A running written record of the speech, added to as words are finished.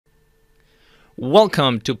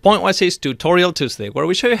Welcome to Pointwise's Tutorial Tuesday, where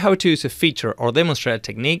we show you how to use a feature or demonstrate a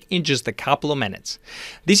technique in just a couple of minutes.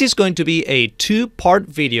 This is going to be a two-part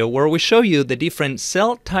video where we show you the different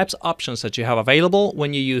cell types options that you have available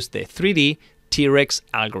when you use the 3D T-Rex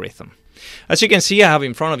algorithm. As you can see, I have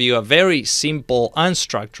in front of you a very simple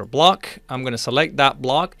unstructured block. I'm going to select that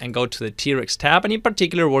block and go to the T-Rex tab, and in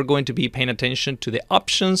particular we're going to be paying attention to the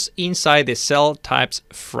options inside the cell types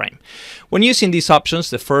frame. When using these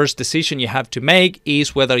options, the first decision you have to make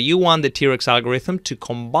is whether you want the T-Rex algorithm to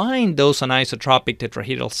combine those anisotropic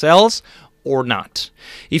tetrahedral cells or not.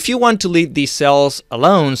 If you want to leave these cells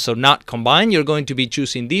alone, so not combined, you're going to be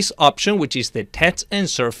choosing this option, which is the text and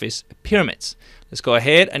surface pyramids. Let's go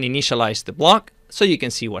ahead and initialize the block so you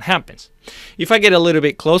can see what happens. If I get a little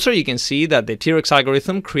bit closer, you can see that the T-Rex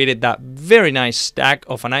algorithm created that very nice stack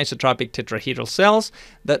of anisotropic tetrahedral cells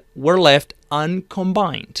that were left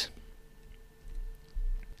uncombined.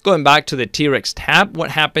 Going back to the T-Rex tab, what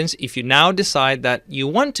happens if you now decide that you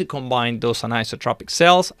want to combine those anisotropic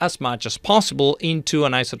cells as much as possible into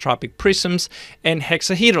anisotropic prisms and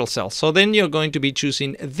hexahedral cells? So then you're going to be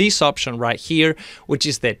choosing this option right here, which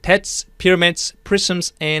is the tests, pyramids,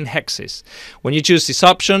 prisms, and hexes. When you choose this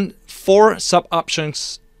option, 4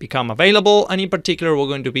 sub-options become available, and in particular we're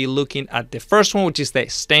going to be looking at the first one, which is the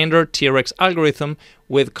standard T-Rex algorithm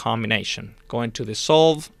with combination. Going to the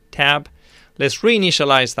Solve tab, let's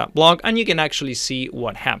reinitialize that block, and you can actually see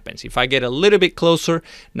what happens. If I get a little bit closer,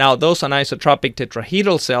 now those anisotropic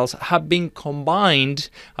tetrahedral cells have been combined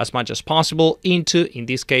as much as possible into, in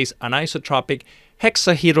this case, anisotropic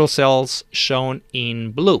hexahedral cells shown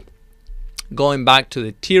in blue. Going back to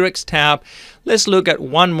the T-Rex tab, let's look at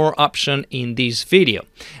one more option in this video,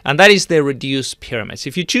 and that is the reduce pyramids.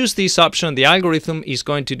 If you choose this option, the algorithm is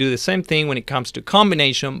going to do the same thing when it comes to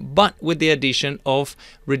combination, but with the addition of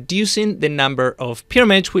reducing the number of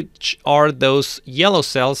pyramids, which are those yellow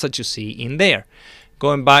cells that you see in there.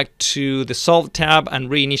 Going back to the Solve tab and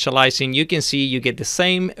reinitializing, you can see you get the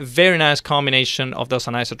same very nice combination of those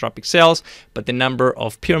anisotropic cells, but the number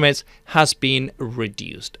of pyramids has been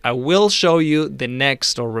reduced. I will show you the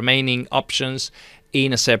next or remaining options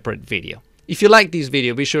in a separate video. If you like this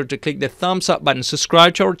video, be sure to click the thumbs up button,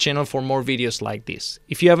 subscribe to our channel for more videos like this.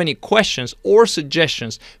 If you have any questions or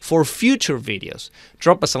suggestions for future videos,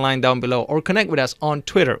 drop us a line down below or connect with us on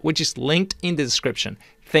Twitter, which is linked in the description.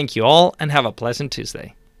 Thank you all and have a pleasant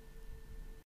Tuesday.